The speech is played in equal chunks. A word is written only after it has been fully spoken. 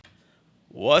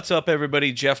What's up,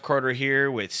 everybody? Jeff Carter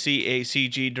here with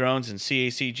CACG Drones and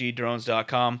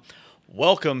CACGDrones.com.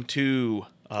 Welcome to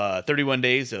 31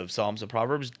 Days of Psalms and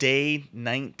Proverbs, Day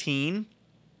 19,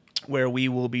 where we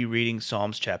will be reading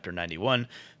Psalms chapter 91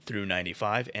 through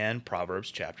 95 and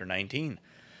Proverbs chapter 19.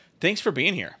 Thanks for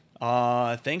being here.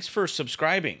 Thanks for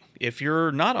subscribing. If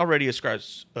you're not already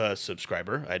a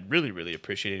subscriber, I'd really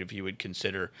appreciate it if you would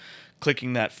consider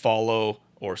clicking that follow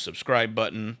or subscribe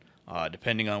button,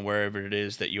 depending on wherever it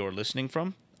is that you're listening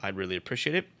from. I'd really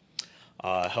appreciate it.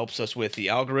 Helps us with the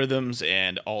algorithms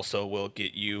and also will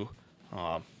get you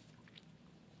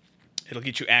it'll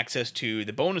get you access to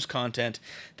the bonus content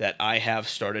that I have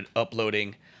started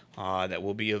uploading that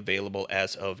will be available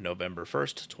as of November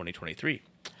 1st, 2023.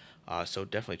 So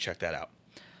definitely check that out.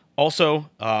 Also,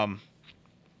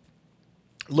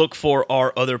 look for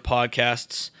our other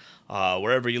podcasts.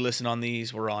 Wherever you listen on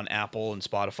these, we're on Apple and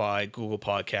Spotify, Google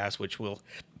Podcasts, which will,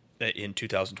 in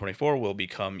 2024, will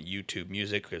become YouTube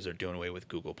Music because they're doing away with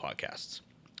Google Podcasts.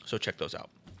 So check those out.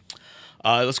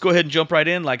 Let's go ahead and jump right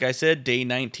in. Like I said, day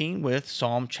 19 with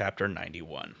Psalm chapter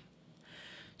 91.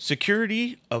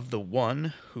 Security of the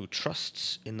one who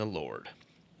trusts in the Lord.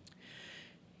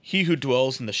 He who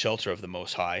dwells in the shelter of the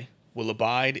Most High will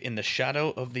abide in the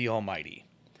shadow of the Almighty.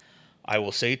 I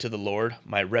will say to the Lord,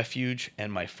 my refuge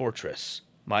and my fortress,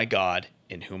 my God,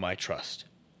 in whom I trust.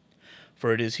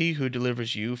 For it is he who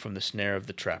delivers you from the snare of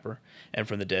the trapper, and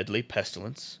from the deadly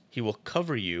pestilence. He will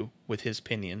cover you with his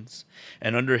pinions,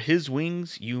 and under his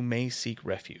wings you may seek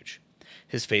refuge.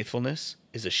 His faithfulness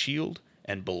is a shield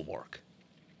and bulwark.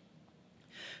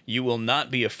 You will not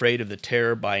be afraid of the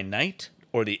terror by night,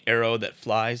 or the arrow that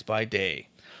flies by day,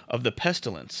 of the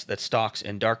pestilence that stalks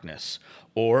in darkness,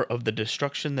 or of the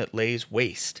destruction that lays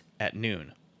waste at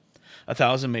noon.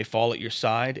 1,000 may fall at your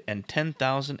side, and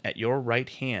 10,000 at your right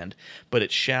hand, but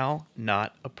it shall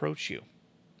not approach you.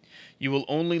 You will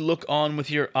only look on with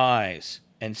your eyes,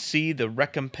 and see the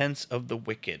recompense of the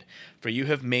wicked, for you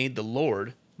have made the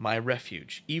Lord my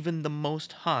refuge, even the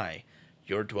Most High,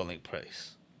 your dwelling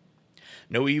place.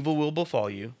 No evil will befall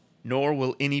you, nor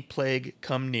will any plague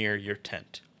come near your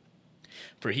tent.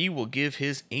 For he will give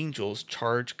his angels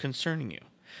charge concerning you,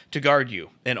 to guard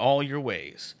you in all your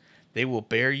ways. They will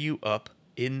bear you up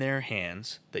in their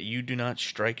hands, that you do not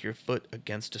strike your foot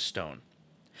against a stone.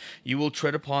 You will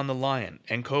tread upon the lion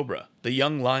and cobra, the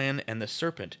young lion and the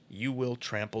serpent you will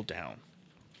trample down.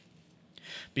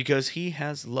 Because he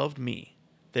has loved me,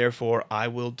 therefore I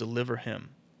will deliver him.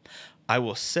 I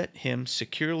will set him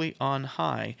securely on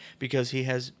high, because he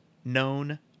has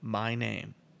known my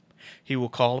name. He will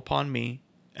call upon me,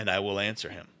 and I will answer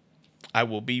him. I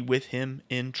will be with him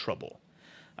in trouble.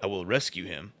 I will rescue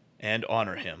him and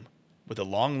honor him. With a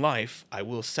long life I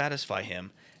will satisfy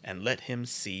him and let him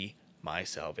see my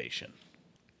salvation.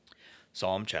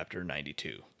 Psalm chapter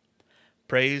 92.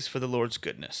 Praise for the Lord's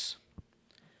goodness.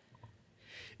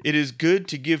 It is good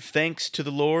to give thanks to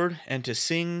the Lord and to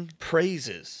sing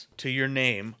praises to your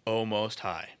name, O Most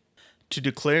High. To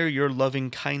declare your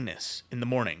loving kindness in the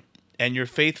morning, and your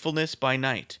faithfulness by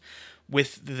night,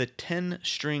 with the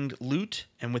 10-stringed lute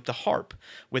and with the harp,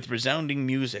 with resounding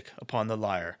music upon the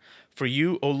lyre. For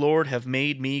you, O Lord, have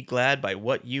made me glad by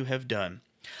what you have done.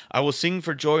 I will sing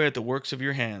for joy at the works of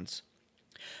your hands.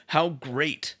 How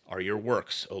great are your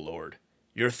works, O Lord!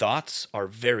 Your thoughts are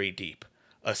very deep.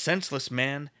 A senseless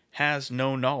man has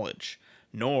no knowledge,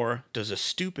 nor does a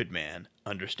stupid man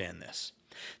understand this,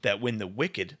 that when the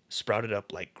wicked sprouted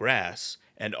up like grass,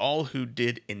 and all who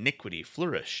did iniquity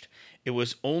flourished, it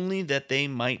was only that they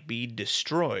might be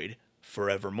destroyed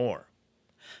forevermore.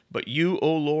 But you,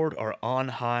 O Lord, are on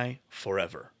high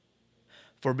forever.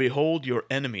 For behold your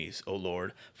enemies, O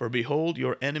Lord, for behold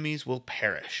your enemies will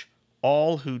perish.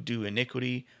 All who do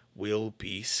iniquity will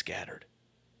be scattered.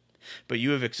 But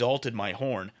you have exalted my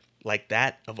horn like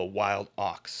that of a wild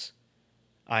ox.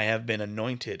 I have been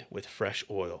anointed with fresh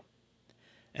oil,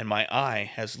 and my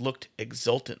eye has looked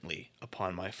exultantly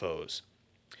upon my foes.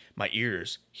 My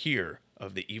ears hear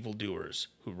of the evildoers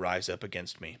who rise up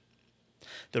against me.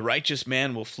 The righteous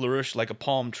man will flourish like a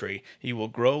palm tree. He will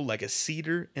grow like a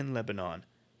cedar in Lebanon,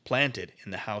 planted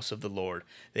in the house of the Lord.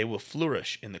 They will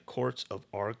flourish in the courts of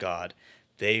our God.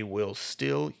 They will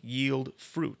still yield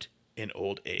fruit in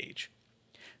old age.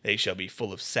 They shall be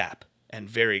full of sap and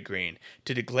very green,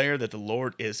 to declare that the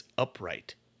Lord is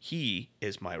upright. He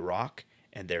is my rock,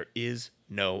 and there is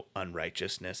no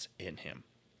unrighteousness in him.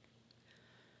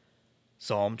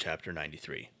 Psalm chapter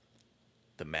 93.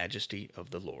 The majesty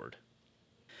of the Lord.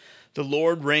 The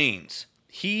Lord reigns.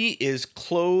 He is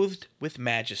clothed with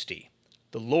majesty.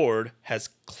 The Lord has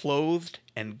clothed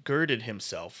and girded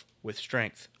himself with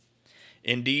strength.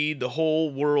 Indeed, the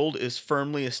whole world is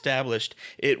firmly established.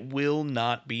 It will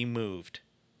not be moved.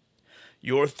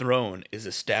 Your throne is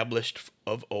established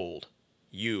of old.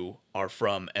 You are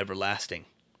from everlasting.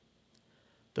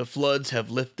 The floods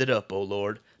have lifted up, O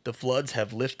Lord. The floods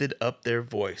have lifted up their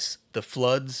voice. The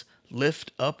floods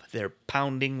lift up their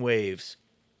pounding waves.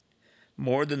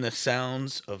 More than the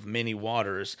sounds of many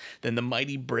waters, than the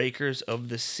mighty breakers of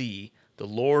the sea, the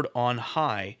Lord on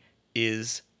high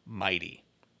is mighty.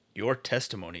 Your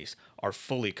testimonies are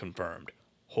fully confirmed.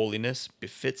 Holiness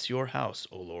befits your house,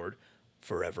 O Lord,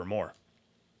 forevermore.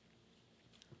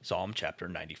 Psalm chapter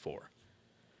 94.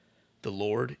 The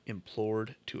Lord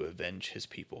implored to avenge his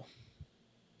people.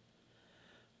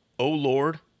 O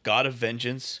Lord, God of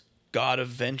vengeance,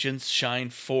 shine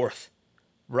forth.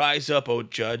 Rise up, O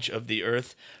judge of the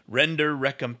earth, render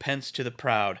recompense to the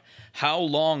proud. How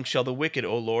long shall the wicked,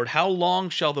 O Lord, how long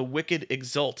shall the wicked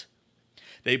exult?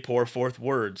 They pour forth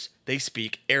words, they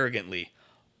speak arrogantly.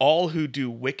 All who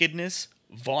do wickedness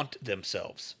vaunt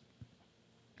themselves.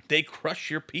 They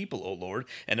crush your people, O Lord,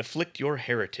 and afflict your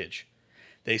heritage.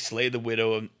 They slay the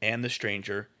widow and the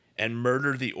stranger, and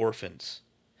murder the orphans.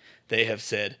 They have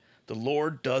said, the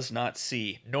Lord does not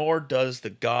see, nor does the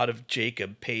God of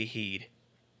Jacob pay heed.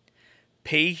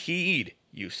 Pay heed,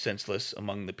 you senseless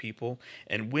among the people,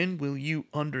 and when will you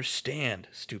understand,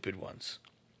 stupid ones?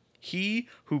 He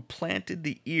who planted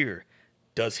the ear,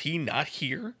 does he not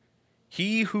hear?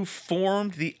 He who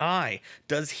formed the eye,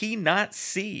 does he not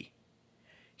see?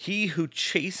 He who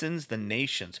chastens the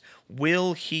nations,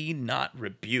 will he not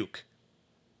rebuke?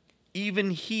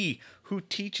 Even he who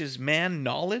teaches man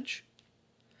knowledge?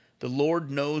 The Lord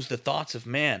knows the thoughts of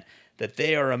man, that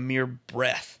they are a mere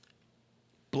breath.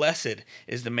 Blessed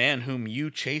is the man whom you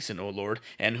chasten, O Lord,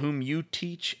 and whom you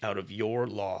teach out of your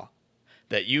law,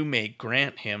 that you may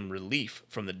grant him relief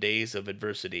from the days of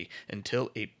adversity, until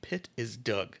a pit is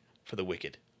dug for the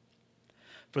wicked.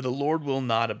 For the Lord will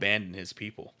not abandon his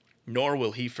people, nor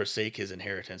will he forsake his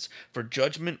inheritance, for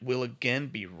judgment will again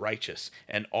be righteous,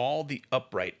 and all the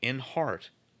upright in heart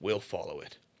will follow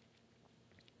it.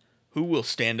 Who will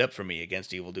stand up for me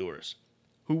against evildoers?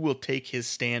 Who will take his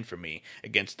stand for me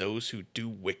against those who do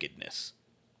wickedness?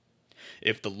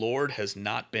 If the Lord has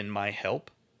not been my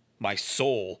help, my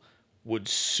soul would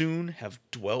soon have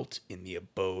dwelt in the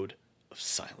abode of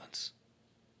silence.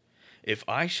 If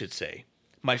I should say,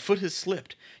 my foot has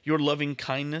slipped, your loving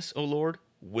kindness, O Lord,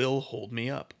 will hold me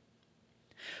up.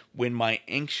 When my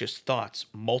anxious thoughts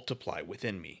multiply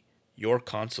within me, your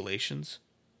consolations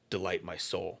delight my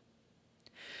soul.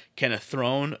 Can a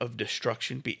throne of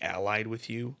destruction be allied with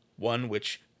you, one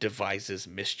which devises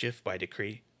mischief by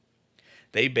decree?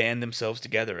 They band themselves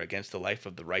together against the life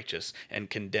of the righteous and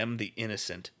condemn the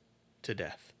innocent to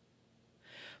death.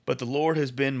 But the Lord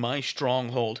has been my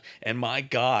stronghold and my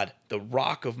God, the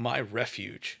rock of my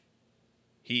refuge.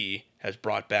 He has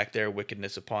brought back their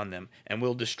wickedness upon them and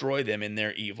will destroy them in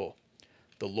their evil.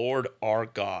 The Lord our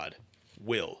God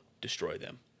will destroy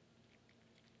them.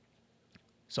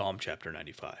 Psalm chapter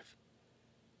 95.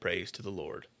 Praise to the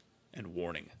Lord and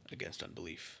warning against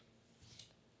unbelief.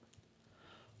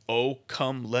 Oh,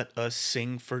 come, let us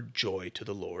sing for joy to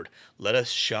the Lord. Let us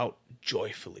shout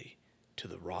joyfully to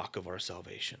the rock of our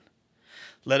salvation.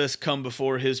 Let us come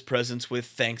before his presence with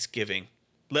thanksgiving.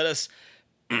 Let us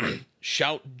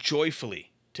shout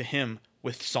joyfully to him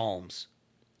with psalms.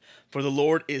 For the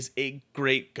Lord is a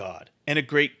great God and a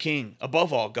great King,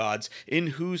 above all gods, in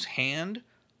whose hand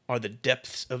are the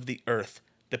depths of the earth.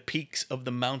 The peaks of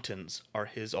the mountains are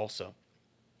his also.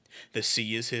 The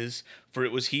sea is his, for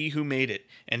it was he who made it,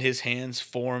 and his hands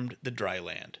formed the dry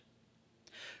land.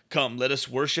 Come, let us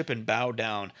worship and bow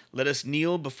down. Let us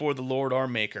kneel before the Lord our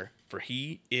Maker, for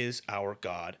he is our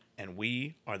God, and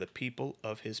we are the people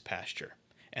of his pasture,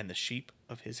 and the sheep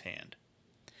of his hand.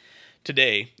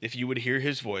 Today, if you would hear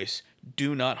his voice,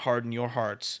 do not harden your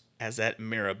hearts, as at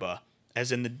Meribah,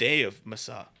 as in the day of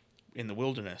Massah, in the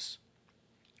wilderness.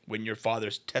 When your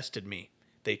fathers tested me,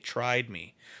 they tried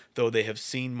me, though they have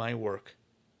seen my work.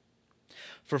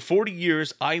 For 40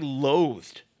 years I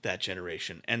loathed that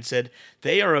generation, and said,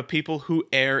 they are a people who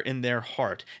err in their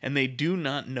heart, and they do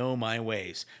not know my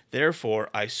ways. Therefore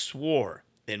I swore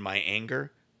in my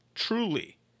anger,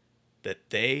 truly, that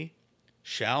they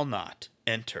shall not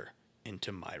enter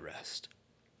into my rest.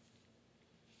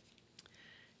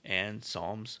 And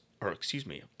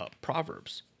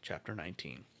Proverbs chapter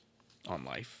 19 on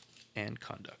life and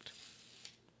conduct.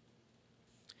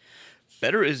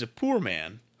 Better is a poor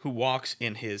man who walks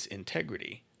in his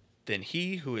integrity than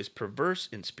he who is perverse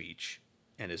in speech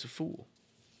and is a fool.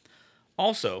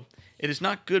 Also, it is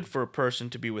not good for a person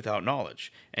to be without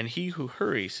knowledge, and he who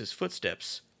hurries his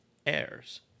footsteps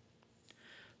heirs.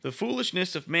 The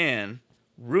foolishness of man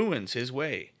ruins his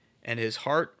way, and his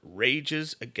heart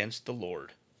rages against the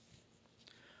Lord.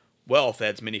 Wealth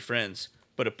adds many friends,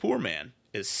 but a poor man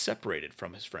is separated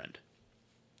from his friend.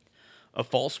 A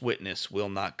false witness will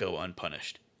not go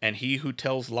unpunished, and he who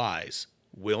tells lies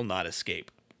will not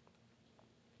escape.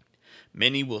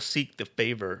 Many will seek the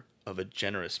favor of a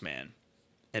generous man,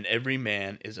 and every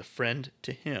man is a friend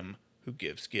to him who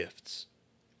gives gifts.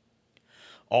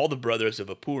 All the brothers of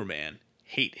a poor man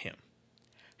hate him.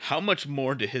 How much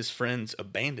more do his friends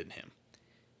abandon him?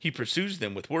 He pursues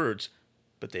them with words,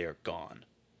 but they are gone.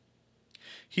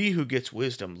 He who gets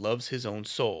wisdom loves his own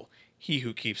soul. He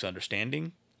who keeps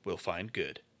understanding will find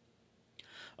good.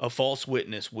 A false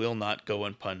witness will not go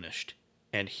unpunished,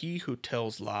 and he who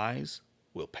tells lies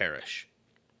will perish.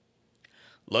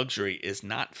 Luxury is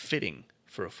not fitting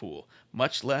for a fool,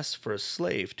 much less for a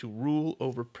slave to rule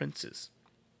over princes.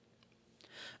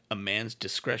 A man's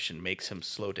discretion makes him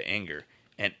slow to anger,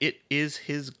 and it is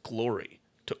his glory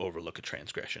to overlook a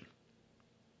transgression.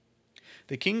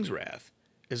 The king's wrath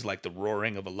is like the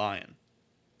roaring of a lion,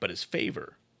 but his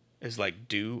favor is like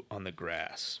dew on the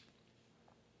grass.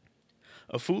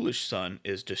 A foolish son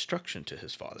is destruction to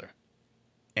his father,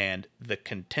 and the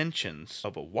contentions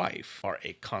of a wife are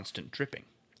a constant dripping.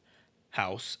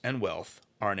 House and wealth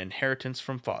are an inheritance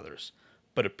from fathers,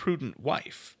 but a prudent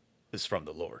wife is from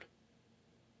the Lord.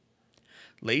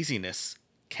 Laziness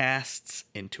casts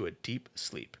into a deep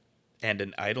sleep, and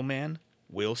an idle man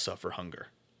will suffer hunger.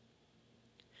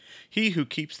 He who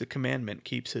keeps the commandment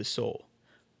keeps his soul,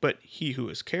 but he who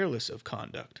is careless of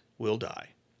conduct will die.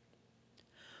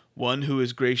 One who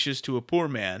is gracious to a poor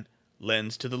man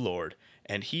lends to the Lord,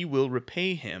 and he will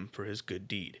repay him for his good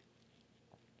deed.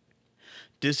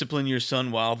 Discipline your son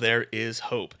while there is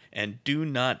hope, and do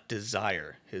not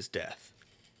desire his death.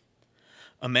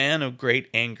 A man of great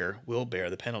anger will bear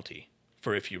the penalty,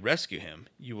 for if you rescue him,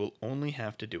 you will only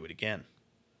have to do it again.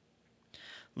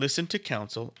 Listen to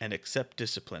counsel and accept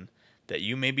discipline, that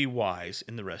you may be wise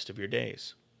in the rest of your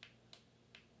days.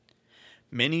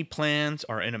 Many plans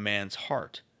are in a man's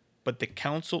heart, but the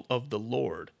counsel of the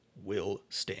Lord will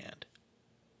stand.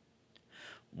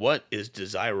 What is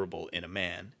desirable in a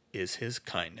man is his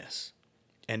kindness,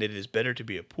 and it is better to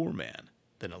be a poor man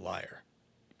than a liar.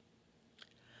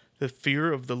 The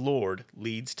fear of the Lord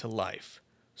leads to life,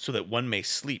 so that one may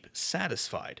sleep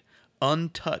satisfied,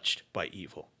 untouched by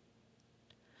evil.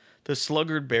 The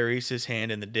sluggard buries his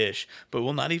hand in the dish, but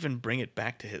will not even bring it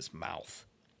back to his mouth.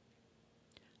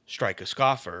 Strike a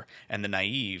scoffer, and the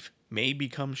naive may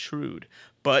become shrewd,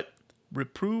 but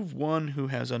reprove one who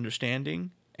has understanding,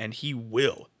 and he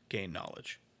will gain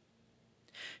knowledge.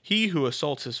 He who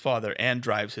assaults his father and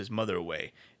drives his mother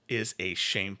away is a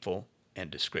shameful and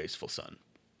disgraceful son.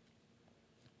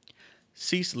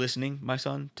 Cease listening, my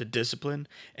son, to discipline,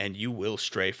 and you will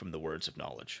stray from the words of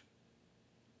knowledge.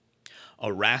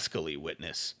 A rascally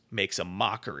witness makes a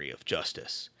mockery of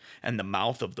justice, and the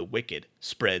mouth of the wicked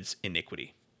spreads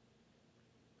iniquity.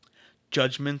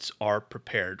 Judgments are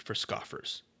prepared for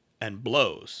scoffers, and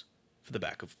blows for the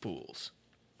back of fools.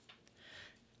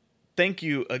 Thank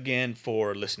you again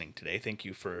for listening today. Thank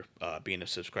you for being a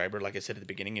subscriber. Like I said at the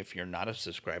beginning, if you're not a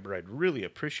subscriber, I'd really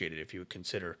appreciate it if you would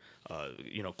consider,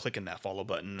 clicking that follow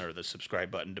button or the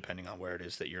subscribe button, depending on where it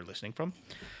is that you're listening from.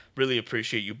 Really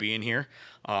appreciate you being here.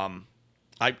 I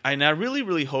really,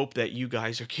 really hope that you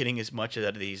guys are getting as much out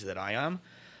of these that I am.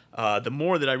 The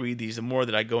more that I read these, the more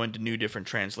that I go into new different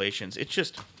translations. It's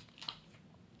just,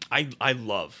 I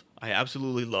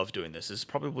absolutely love doing this. This is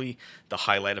probably the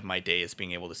highlight of my day, is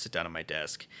being able to sit down at my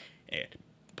desk and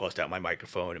bust out my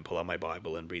microphone and pull out my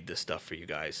Bible and read this stuff for you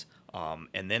guys.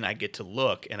 And then I get to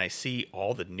look and I see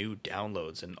all the new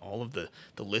downloads and all of the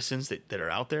listens that are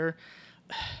out there.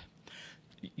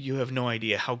 You have no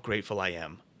idea how grateful I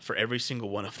am for every single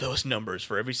one of those numbers,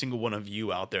 for every single one of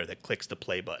you out there that clicks the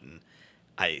play button.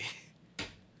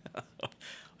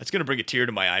 It's going to bring a tear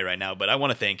to my eye right now, but I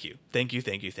want to thank you. Thank you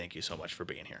so much for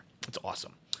being here. It's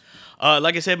awesome.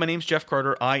 Like I said, my name's Jeff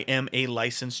Carter. I am a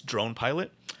licensed drone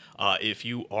pilot. If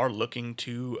you are looking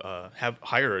to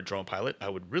hire a drone pilot, I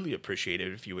would really appreciate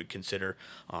it if you would consider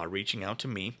reaching out to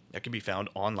me. That can be found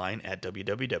online at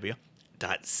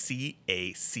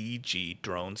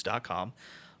www.cacgdrones.com.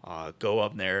 Go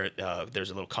up there. There's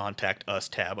a little Contact Us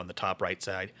tab on the top right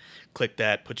side. Click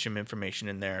that. Put some information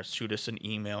in there. Shoot us an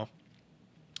email.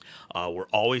 We're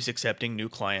always accepting new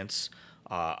clients.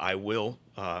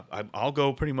 I'll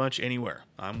go pretty much anywhere.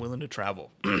 I'm willing to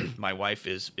travel. My wife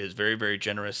is very, very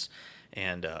generous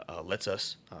and lets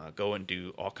us go and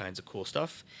do all kinds of cool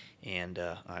stuff. And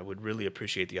I would really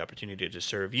appreciate the opportunity to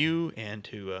serve you and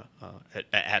to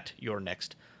at your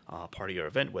next part of your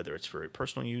event, whether it's for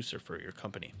personal use or for your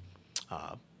company.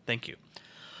 Thank you.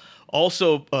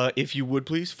 Also, if you would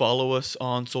please follow us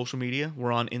on social media.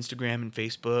 We're on Instagram and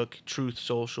Facebook, Truth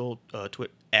Social,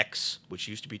 X, which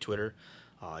used to be Twitter,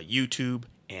 YouTube,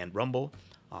 and Rumble.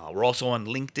 We're also on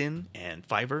LinkedIn and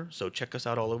Fiverr, so check us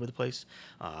out all over the place.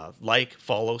 Like,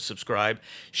 follow, subscribe,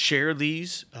 share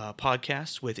these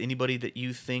podcasts with anybody that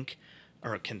you think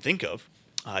or can think of.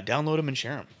 Download them and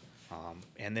share them,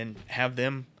 and then have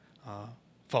them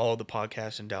follow the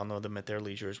podcast and download them at their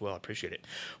leisure as well. I appreciate it.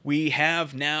 We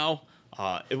have now,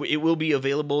 it will be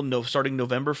available starting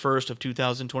November 1st of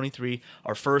 2023,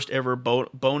 our first ever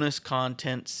bonus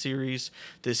content series.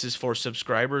 This is for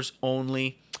subscribers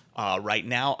only. Right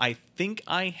now, I think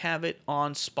I have it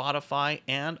on Spotify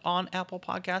and on Apple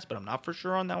Podcasts, but I'm not for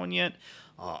sure on that one yet.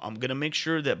 I'm going to make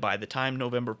sure that by the time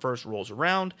November 1st rolls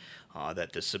around,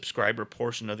 that the subscriber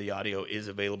portion of the audio is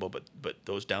available, but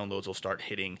those downloads will start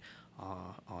hitting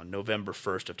on November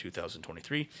 1st of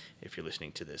 2023. If you're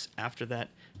listening to this after that,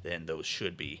 then those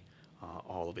should be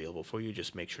all available for you.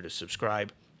 Just make sure to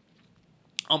subscribe.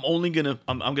 I'm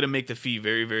gonna make the fee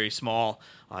very, very small.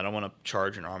 I don't want to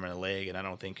charge an arm and a leg, and I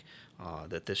don't think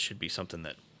that this should be something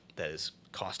that is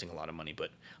costing a lot of money.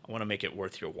 But I want to make it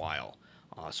worth your while.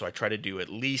 So I try to do at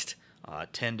least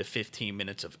 10 to 15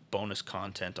 minutes of bonus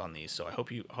content on these. So I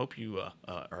hope you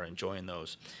are enjoying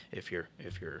those if you're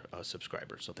a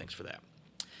subscriber. So thanks for that.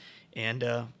 And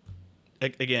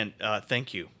again,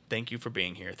 thank you for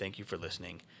being here. Thank you for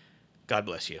listening. God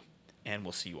bless you, and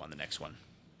we'll see you on the next one.